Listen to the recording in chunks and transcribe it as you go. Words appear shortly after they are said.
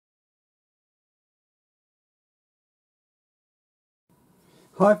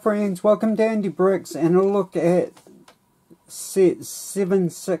Hi friends, welcome to Andy Bricks and a look at set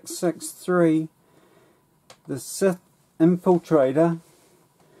 7663, the Sith Infiltrator,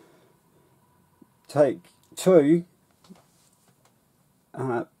 take 2.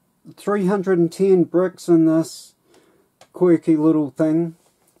 310 bricks in this quirky little thing,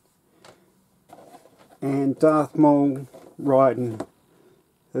 and Darth Maul riding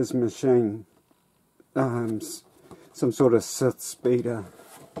his machine, some sort of Sith speeder.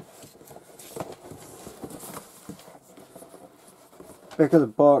 Back of the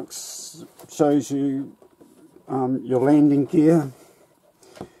box shows you your landing gear,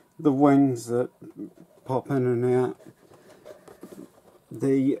 the wings that pop in and out,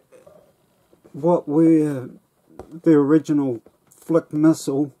 what were the original flick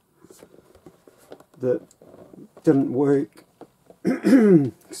missile that didn't work,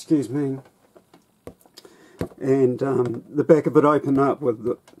 excuse me, and the back of it opened up with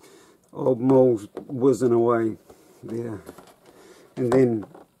the old Maul whizzing away there. And then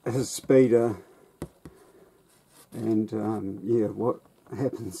his speeder, and yeah, what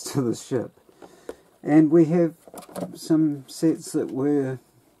happens to the ship. And we have some sets that were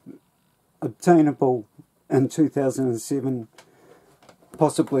obtainable in 2007,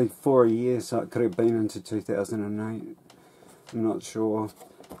 possibly for a year, so it could have been into 2008, I'm not sure.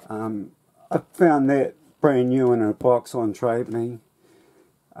 I found that brand new in a box on Trade Me.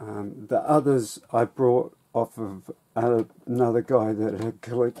 The others I brought off of another guy that had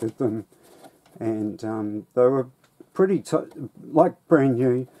collected them, and they were pretty like brand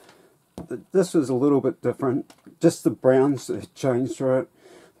new. This was a little bit different, just the browns that had changed through it,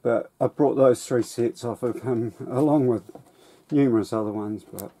 but I brought those 3 sets off of him along with numerous other ones,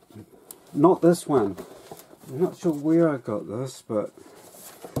 but not this one. I'm not sure where I got this, but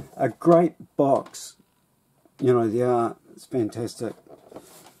a great box. You know, the art is fantastic.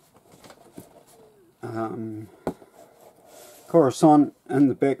 Coruscant in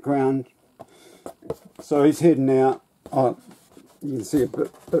the background, so he's heading out. Oh, you can see a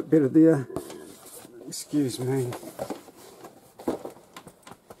bit better there, excuse me.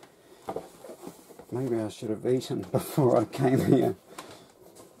 Maybe I should have eaten before I came here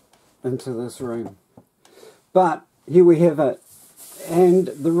into this room, but here we have it. And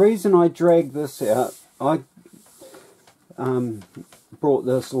the reason I dragged this out, I brought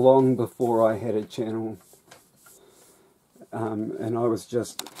this long before I had a channel, and I was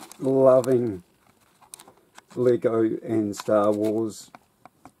just loving Lego and Star Wars,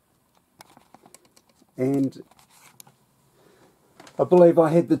 and I believe I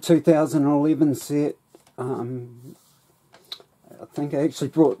had the 2011 set. I think I actually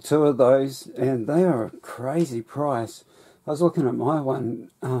brought 2 of those, and they are a crazy price. I was looking at my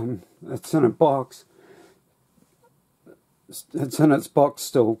one, it's in a box. It's in its box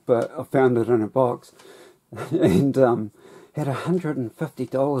still, but I found it in a box, and had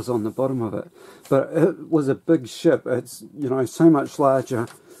 $150 on the bottom of it. But it was a big ship. It's, you know, so much larger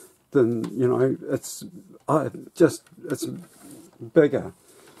than, you know, it's bigger.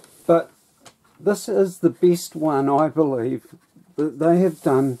 But this is the best one, I believe, that they have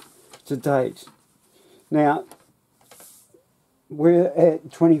done to date. Now, we're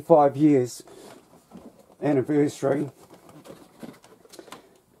at 25 years anniversary.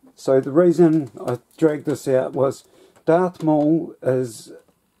 So the reason I dragged this out was Darth Maul is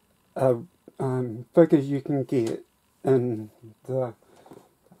a figure you can get in the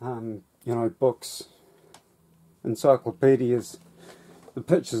you know, books, encyclopedias, the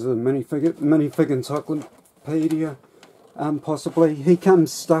pictures of the minifig encyclopedia. Possibly he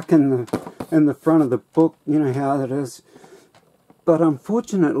comes stuck in the front of the book. You know how that is. But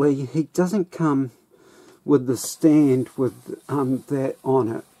unfortunately, he doesn't come with the stand with that on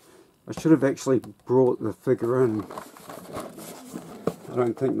it. I should have actually brought the figure in. I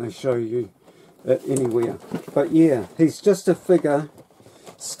don't think they show you it anywhere. But yeah, he's just a figure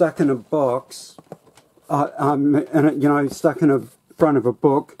stuck in a box, and you know, stuck in the front of a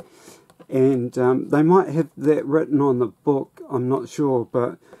book. And they might have that written on the book, I'm not sure,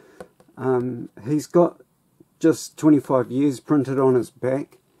 but he's got just 25 years printed on his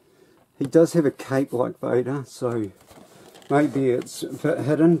back. He does have a cape like Vader, so maybe it's a bit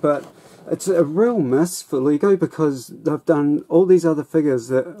hidden, but it's a real miss for Lego, because they've done all these other figures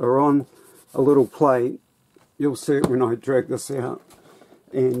that are on a little plate. You'll see it when I drag this out,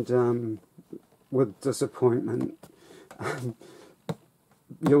 and with disappointment,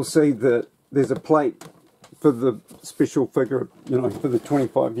 you'll see that there's a plate for the special figure, you know, for the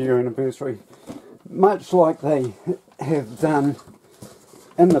 25-year anniversary, much like they have done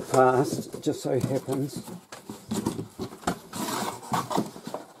in the past. Just so happens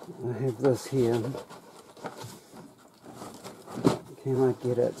I have this here. Can I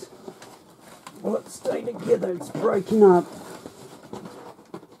get it? Will it stay together? It's breaking up.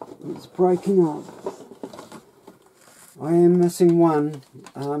 It's breaking up. I am missing one.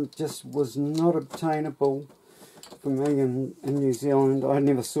 Just was not obtainable for me in New Zealand. I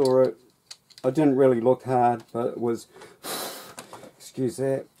never saw it. I didn't really look hard, but it was, excuse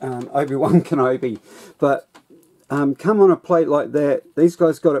that, Obi-Wan Kenobi. But come on a plate like that. These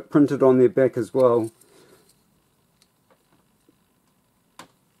guys got it printed on their back as well.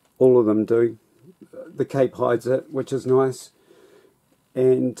 All of them do. The cape hides it, which is nice.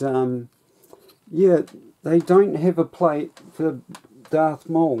 And yeah, they don't have a plate for Darth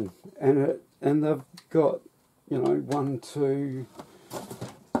Maul, and they've got, you know, 1, 2,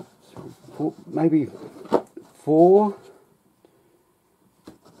 3, 4, maybe 4,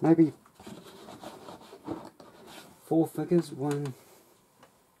 maybe 4 figures,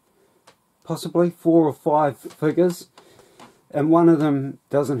 possibly 4 or 5 figures, and one of them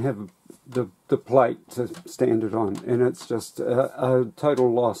doesn't have the plate to stand it on, and it's just a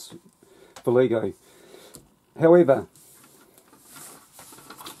total loss for Lego. However,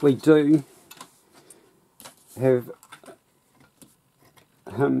 we do have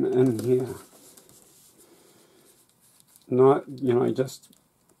him in here. Not, you know, just,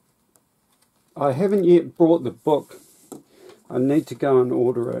 I haven't yet brought the book. I need to go and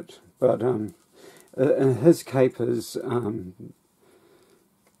order it, but his cape is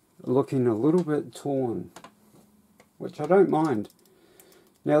looking a little bit torn, which I don't mind.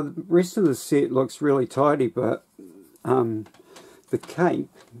 Now the rest of the set looks really tidy, but the cape,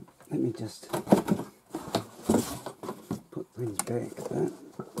 let me just put things back a bit,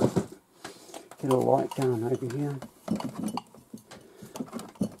 get a light going over here.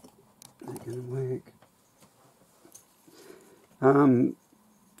 Not going to work.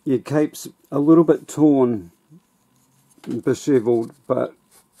 Your cape's a little bit torn, dishevelled, but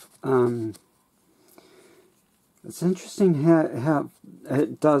it's interesting how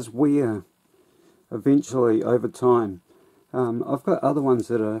it does wear eventually over time. I've got other ones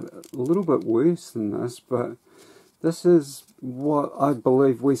that are a little bit worse than this, but this is what I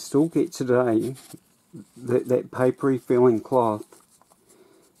believe we still get today, that papery feeling cloth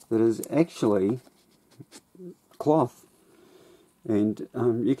that is actually cloth. And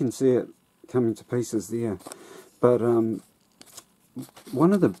you can see it coming to pieces there. But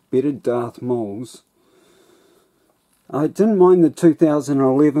one of the better Darth Mauls, I didn't mind the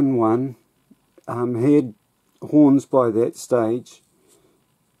 2011 one. He had horns by that stage,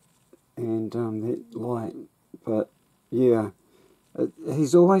 and that light. But yeah,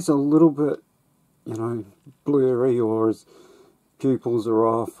 he's always a little bit, you know, blurry, or his pupils are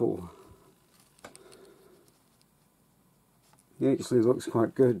off, or he actually looks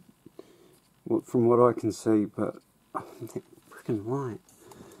quite good from what I can see. But oh, that freaking light.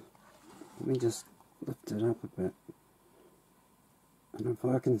 Let me just lift it up a bit. And if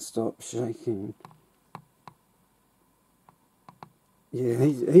I can stop shaking. Yeah,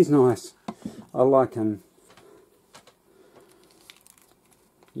 he's nice. I like him.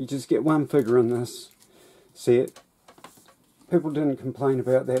 You just get one figure in this set. People didn't complain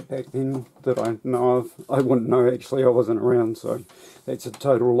about that back then that I know of. I wouldn't know, actually. I wasn't around, so that's a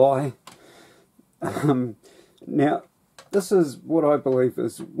total lie. Now, this is what I believe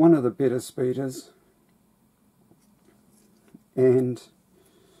is one of the better speeders. And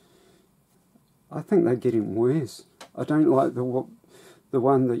I think they're getting worse. I don't like the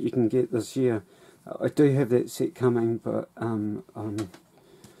one that you can get this year. I do have that set coming, but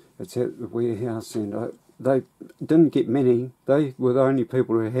it's at the warehouse, and they didn't get many. They were the only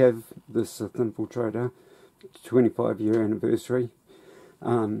people who have this Sith Infiltrator 25-year anniversary.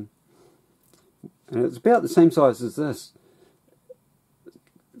 And it's about the same size as this,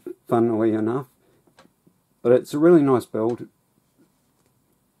 funnily enough. But it's a really nice build.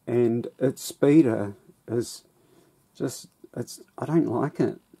 And its speeder is just, I don't like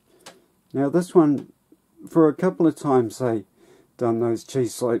it. Now this one, for a couple of times they done those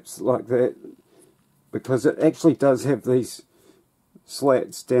cheese slopes like that, because it actually does have these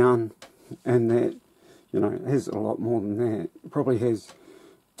slats down, and that, you know, it has a lot more than that. It probably has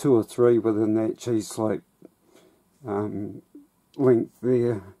 2 or 3 within that cheese slope length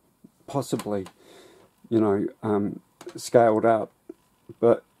there, possibly, you know, scaled up.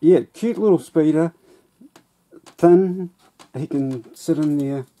 But yeah, cute little speeder, thin. He can sit in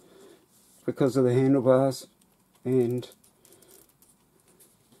there because of the handlebars, and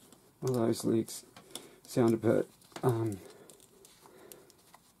well, those legs sound a bit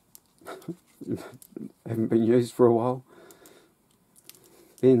haven't been used for a while.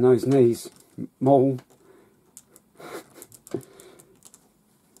 bend those knees, Maul.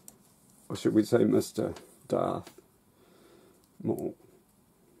 Or should we say Mr. Darth Maul.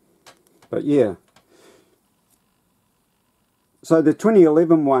 But yeah. So the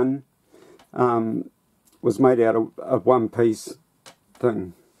 2011 one was made out of a one-piece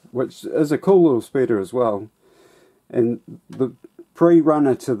thing, which is a cool little speeder as well. And the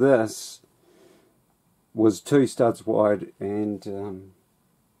pre-runner to this was 2 studs wide, and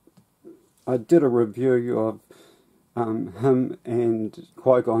I did a review of him and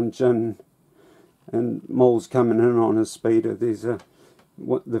Qui-Gon Jinn, and Maul's coming in on his speeder. There's a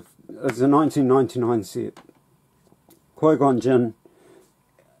it's a 1999 set. Qui-Gon Jinn,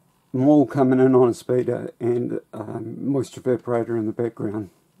 Maul coming in on a speeder, and moisture evaporator in the background.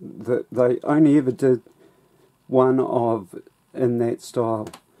 That they only ever did one of in that style.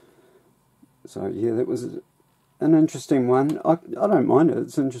 So yeah, that was an interesting one. I don't mind it,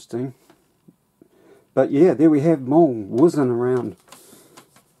 it's interesting. But yeah, there we have Maul whizzing around.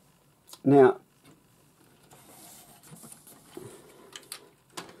 Now,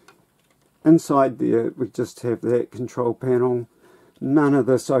 inside there we just have that control panel. None of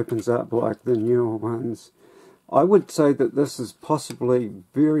this opens up like the newer ones. I would say that this is possibly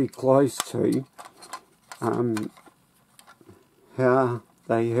very close to how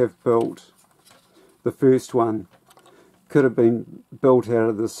they have built the first one. Could have been built out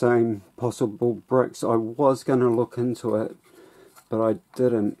of the same possible bricks. I was going to look into it, but I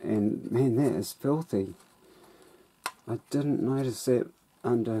didn't, and man, that is filthy. I didn't notice that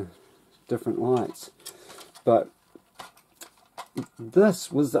under different lights. But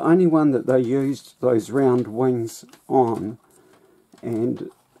this was the only one that they used those round wings on, and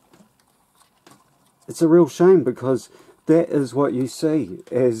it's a real shame because that is what you see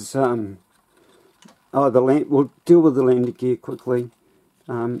as oh, the land. We'll deal with the landing gear quickly.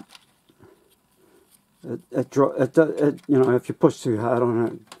 You know, if you push too hard on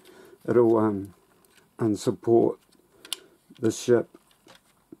it, it'll unsupport the ship.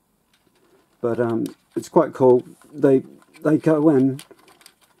 But it's quite cool. They go in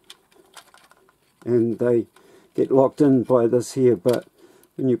and they get locked in by this here, but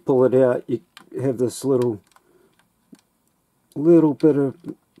when you pull it out, you have this little bit of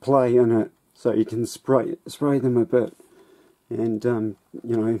play in it, so you can spray them a bit, and you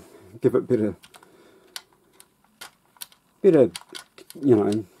know, give it better, you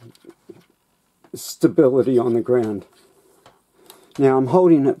know, stability on the ground. Now I'm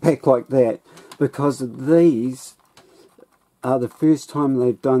holding it back like that because these are the first time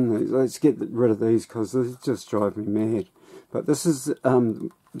they've done these. Let's get rid of these because they just drive me mad. But this is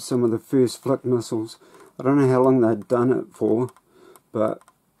some of the first flick missiles. I don't know how long they've done it for, but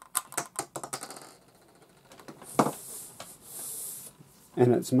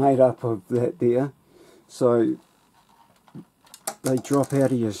and it's made up of that there. So they drop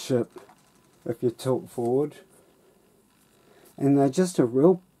out of your ship if you tilt forward, and they're just a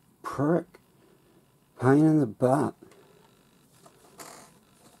real prick, pain in the butt.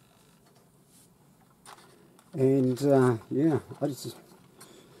 And yeah,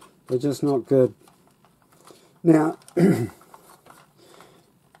 they're just not good. Now,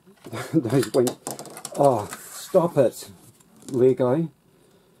 those wings. Oh, stop it, Lego.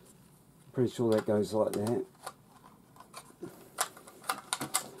 Pretty sure that goes like that.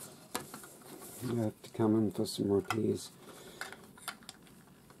 You have to come in for some repairs.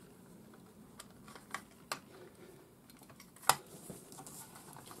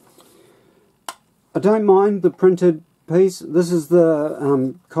 I don't mind the printed piece. This is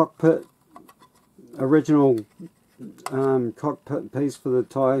the cockpit, original cockpit piece for the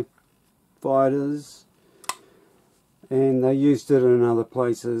TIE fighters, and they used it in other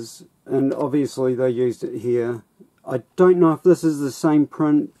places, and obviously they used it here. I don't know if this is the same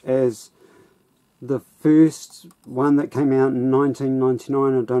print as the first one that came out in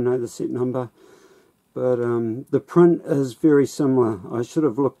 1999. I don't know the set number, but the print is very similar. I should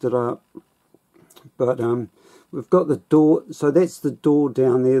have looked it up. But we've got the door, so that's the door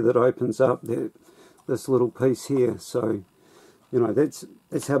down there that opens up this little piece here. So, you know, that's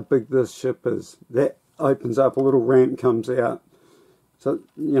how big this ship is. That opens up, a little ramp comes out. So,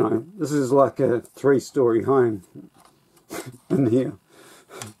 you know, this is like a 3-story home in here.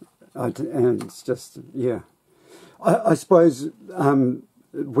 And it's just, yeah. I suppose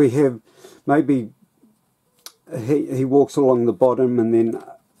we have, maybe he walks along the bottom and then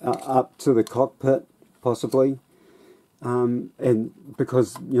up to the cockpit, possibly, and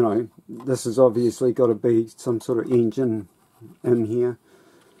because, you know, this has obviously got to be some sort of engine in here,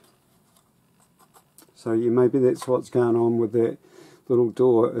 so yeah, maybe that's what's going on with that little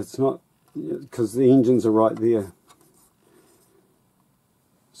door. It's not, because the engines are right there.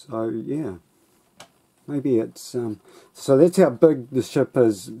 So yeah, maybe it's so that's how big the ship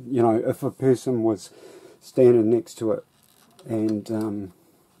is, you know, if a person was standing next to it. And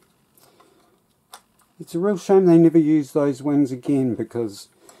it's a real shame they never used those wings again, because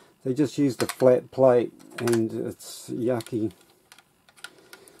they just used a flat plate and it's yucky.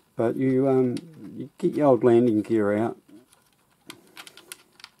 But you get your old landing gear out.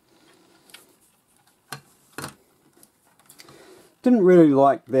 Didn't really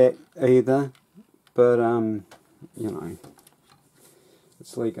like that either, but you know,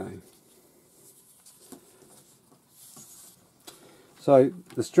 it's Lego. So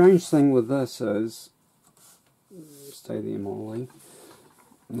the strange thing with this is, stay there, Molly.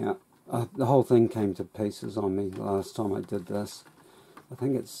 Now the whole thing came to pieces on me last time I did this. I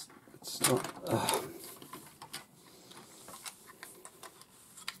think it's still.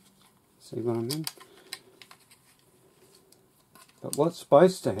 See what I mean? But what's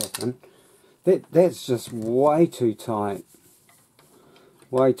supposed to happen, that's just way too tight.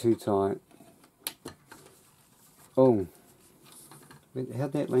 Way too tight. Oh.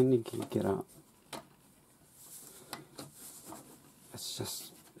 How'd that landing gear get up? It's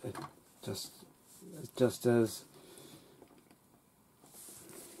just, it just is.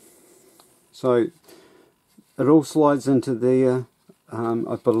 So, it all slides into there.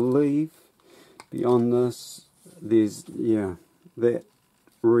 I believe beyond this, there's, yeah, that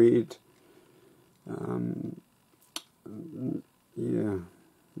red, yeah,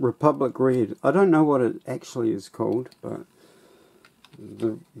 Republic Red. I don't know what it actually is called, but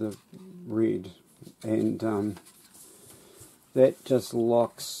the red, and that just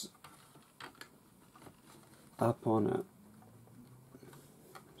locks up on it.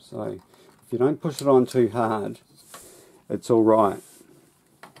 So if you don't push it on too hard, it's all right.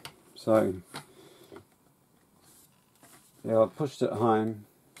 So yeah, I pushed it home.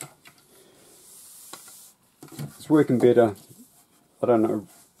 It's working better. I don't know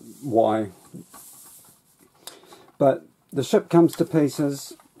why. But the ship comes to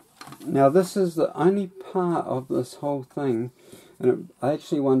pieces. Now this is the only part of this whole thing, and I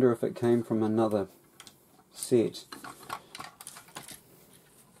actually wonder if it came from another set.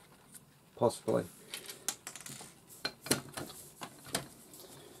 Possibly.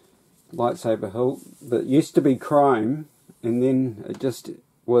 Lightsaber hilt that used to be chrome, and then it just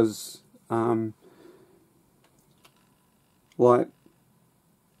was like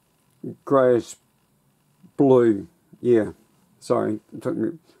greyish blue. Yeah, sorry, it took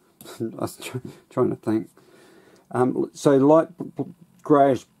me. I was trying to think. So light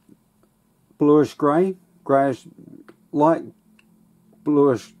greyish, bluish grey, greyish, light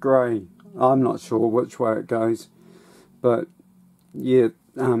bluish grey. I'm not sure which way it goes, but yeah,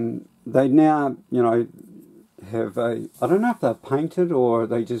 they now, you know, have a, I don't know if they're painted or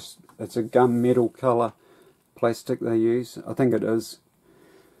they just, it's a gunmetal colour plastic they use. I think it is.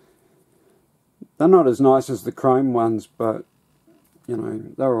 They're not as nice as the chrome ones, but you know,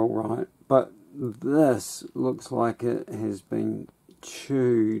 they're alright. But this looks like it has been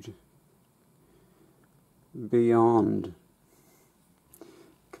chewed beyond,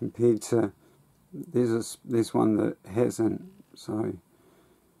 compared to there's one that hasn't. So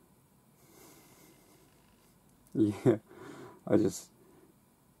yeah, I just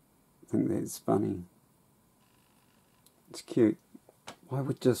think that's funny. It's cute. Why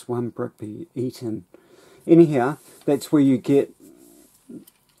would just one brick be eaten? Anyhow, that's where you get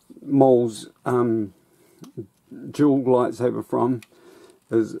Maul's dual lightsaber from.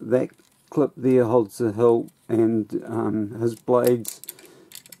 Is that clip there holds the hilt, and his blades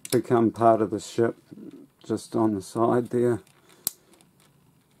become part of the ship, just on the side there.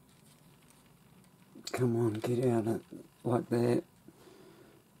 Come on, get out of it like that.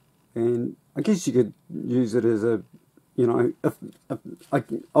 And I guess you could use it as a, you know, if I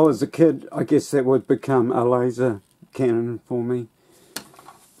was a kid, I guess that would become a laser cannon for me.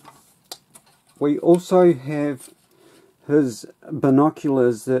 We also have his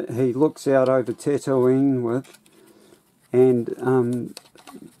binoculars that he looks out over Tatooine with, and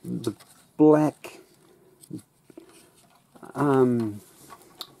the black, I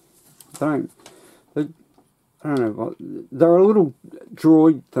don't know what, they're a little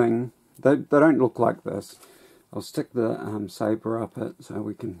droid thing. They don't look like this. I'll stick the saber up it so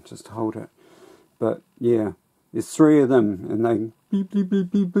we can just hold it. But yeah, there's 3 of them, and they beep beep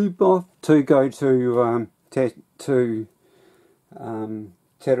beep beep beep off. 2 go to Tatooine.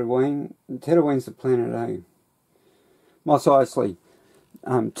 Tatooine's the planet A. Mos Eisley.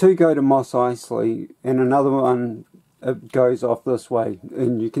 2 go to Mos Eisley, and another one it goes off this way,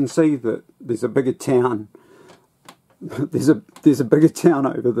 and you can see that there's a bigger town. there's a bigger town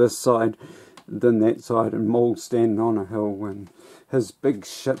over this side than that side, and Maul's standing on a hill, and his big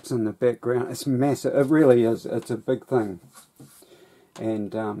ships in the background. It's massive. It really is. It's a big thing.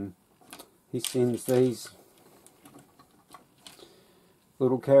 And he sends these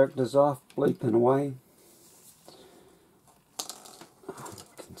little characters off, bleeping away. I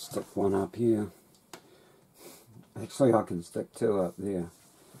can stick one up here. Actually, I can stick two up there.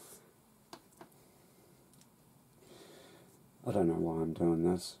 I don't know why I'm doing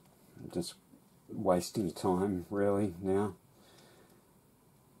this. I'm just wasting time, really, now.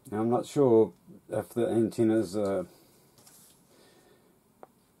 Now, I'm not sure if the antennas are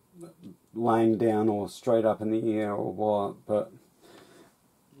laying down or straight up in the air or what, but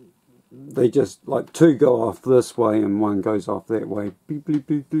they just, like, two go off this way and one goes off that way. Bleep, bleep,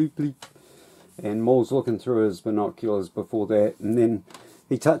 bleep, bleep, bleep. And Maul's looking through his binoculars before that, and then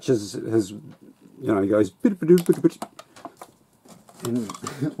he touches his, he goes, and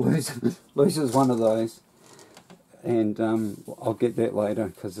loses one of those. And I'll get that later,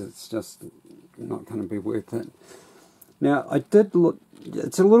 because it's just not going to be worth it. Now, I did look,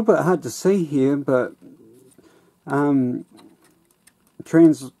 it's a little bit hard to see here, but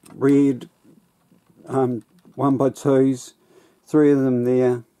trans red 1x2s, 3 of them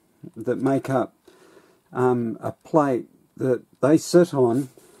there, that make up a plate that they sit on,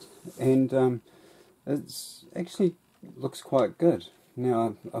 and it's actually looks quite good.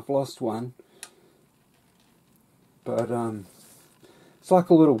 Now, I've lost one, but it's like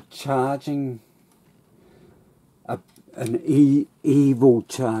a little charging, an evil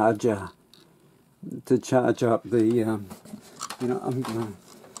charger to charge up the, I'm gonna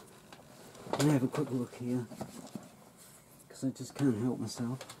have a quick look here, because I just can't help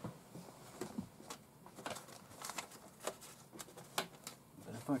myself.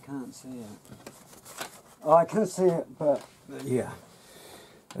 But if I can't see it, oh, I can see it, but yeah,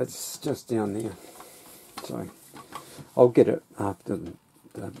 it's just down there. So I'll get it after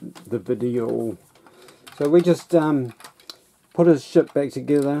the video. So we just put his ship back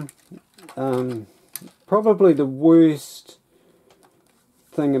together. Probably the worst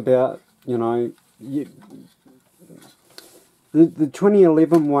thing about, the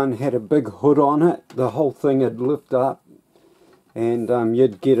 2011 one had a big hood on it. The whole thing had lift up, and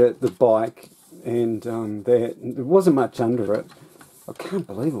you'd get it, the bike, and there wasn't much under it. I can't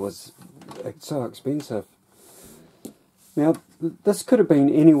believe it was so expensive. Now, this could have been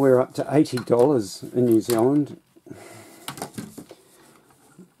anywhere up to $80 in New Zealand. It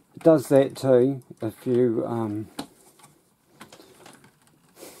does that too, if you,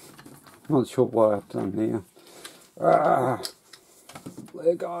 not sure what I've done there.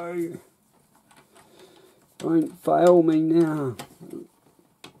 Let go. Don't fail me now.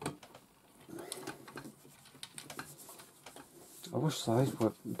 I wish those were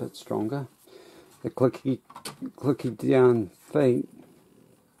a bit stronger. The clicky down feet.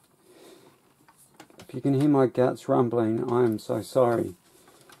 If you can hear my guts rumbling, I am so sorry.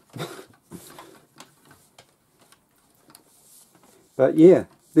 But yeah,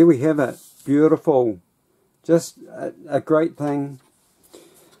 there we have it. Beautiful. Just a great thing.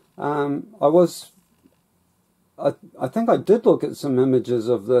 I think I did look at some images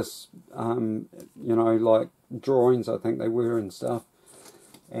of this, like drawings, I think they were, and stuff.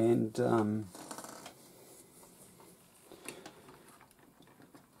 And I'm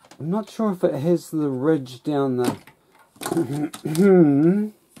not sure if it has the ridge down the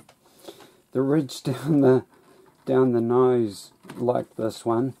the ridge down the nose like this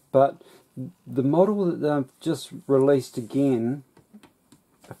one, but the model that they've just released again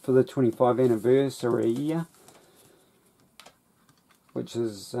for the 25th anniversary, which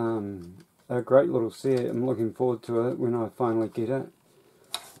is a great little set. I'm looking forward to it when I finally get it.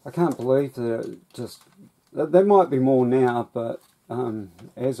 I can't believe that it just, there might be more now, but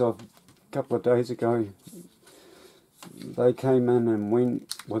as of a couple of days ago, they came in and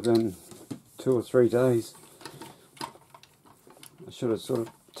went within 2 or 3 days. I should have sort of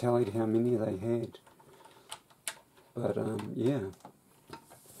tallied how many they had. But yeah,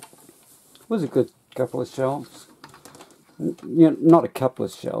 it was a good couple of shelves. Not a couple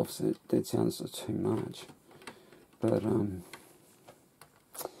of shelves, that sounds too much. But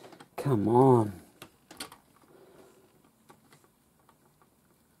come on.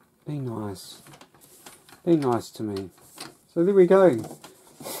 Be nice. Be nice to me. So there we go.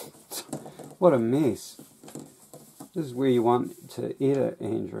 What a mess. This is where you want to edit,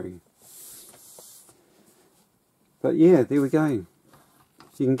 Andrew. But yeah, there we go.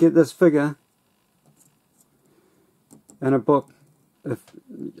 You can get this figure in a book. If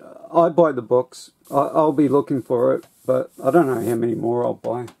I buy the books, I'll be looking for it, but I don't know how many more I'll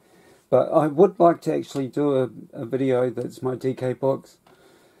buy. But I would like to actually do a video that's my DK books.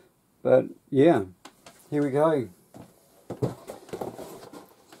 But yeah, here we go.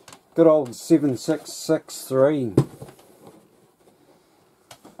 Good old 7663.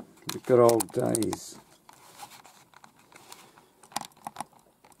 The good old days.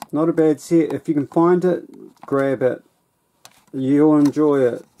 Not a bad set. If you can find it, grab it. You'll enjoy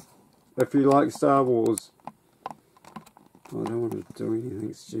it. If you like Star Wars. I don't want to do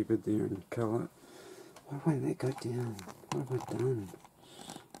anything stupid there and colour. Why won't that go down? What have I done?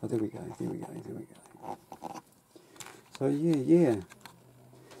 Oh, there we go, there we go, there we go. So yeah.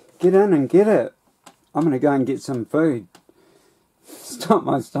 Get in and get it. I'm going to go and get some food. Stop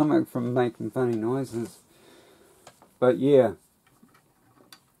my stomach from making funny noises. But yeah.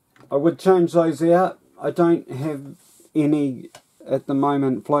 I would change those out. I don't have any at the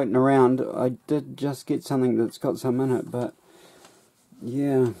moment floating around. I did just get something that's got some in it, but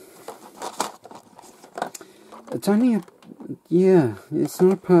yeah. It's only a, yeah, it's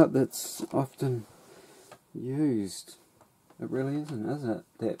not a part that's often used. It really isn't, is it?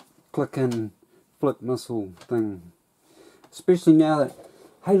 That click and flick missile thing. Especially now that,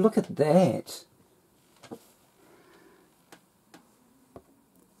 hey, look at that.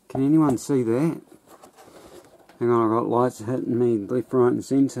 Can anyone see that? Hang on, I've got lights hitting me left, right and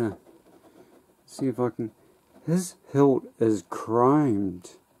centre. See if I can... His hilt is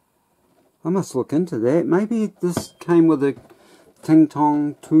chromed. I must look into that. Maybe this came with a ting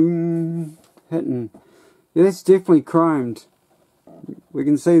tong toon hitting. Yeah, that's definitely chromed. We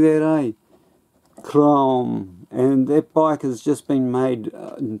can see that, eh? Chrome. And that bike has just been made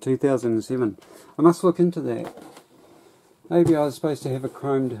in 2007. I must look into that. Maybe I was supposed to have a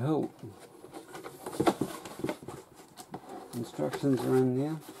chromed hilt. Instructions are in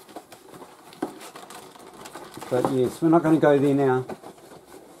there. But yes, we're not going to go there now.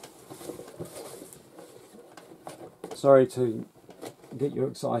 Sorry to get you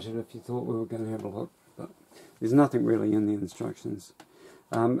excited if you thought we were going to have a look, but there's nothing really in the instructions.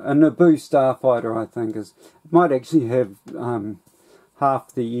 A Naboo Starfighter, I think, might actually have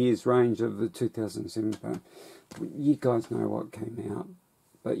half the year's range of the 2007, but you guys know what came out.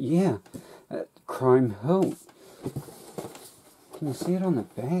 But yeah, chrome hilt. Can you see it on the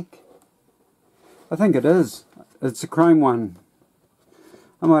back? I think it is. It's a chrome one.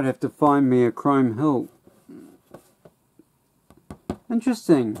 I might have to find me a chrome hilt.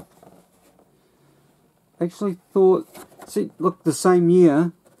 Interesting. Actually thought... See, look, the same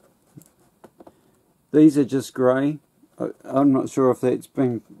year. These are just grey. I'm not sure if that's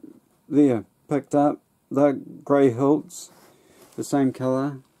been... There, picked up. They're grey hilts. The same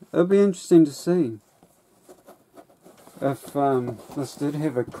colour. It'll be interesting to see if this did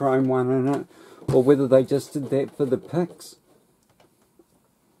have a chrome one in it, or whether they just did that for the pics.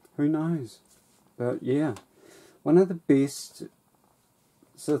 Who knows? But yeah, one of the best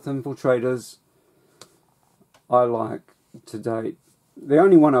Sith Infiltrators I like to date. The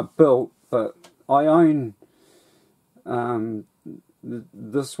only one I built, but I own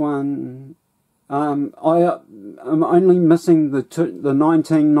this one. I'm only missing the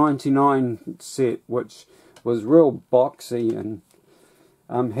 1999 set, which was real boxy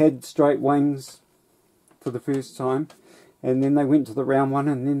and had straight wings for the first time, and then they went to the round one,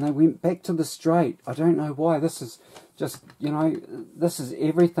 and then they went back to the straight. I don't know why. This is just, you know, this is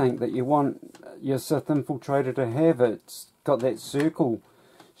everything that you want your Sith Infiltrator to have. It's got that circle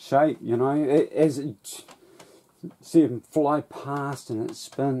shape, you know, as it, see it fly past and it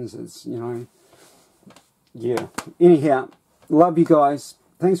spins. It's, you know, yeah. Anyhow, love you guys.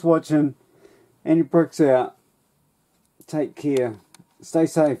 Thanks for watching. Andy Bricks out. Take care. Stay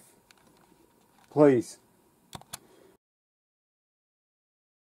safe. Please.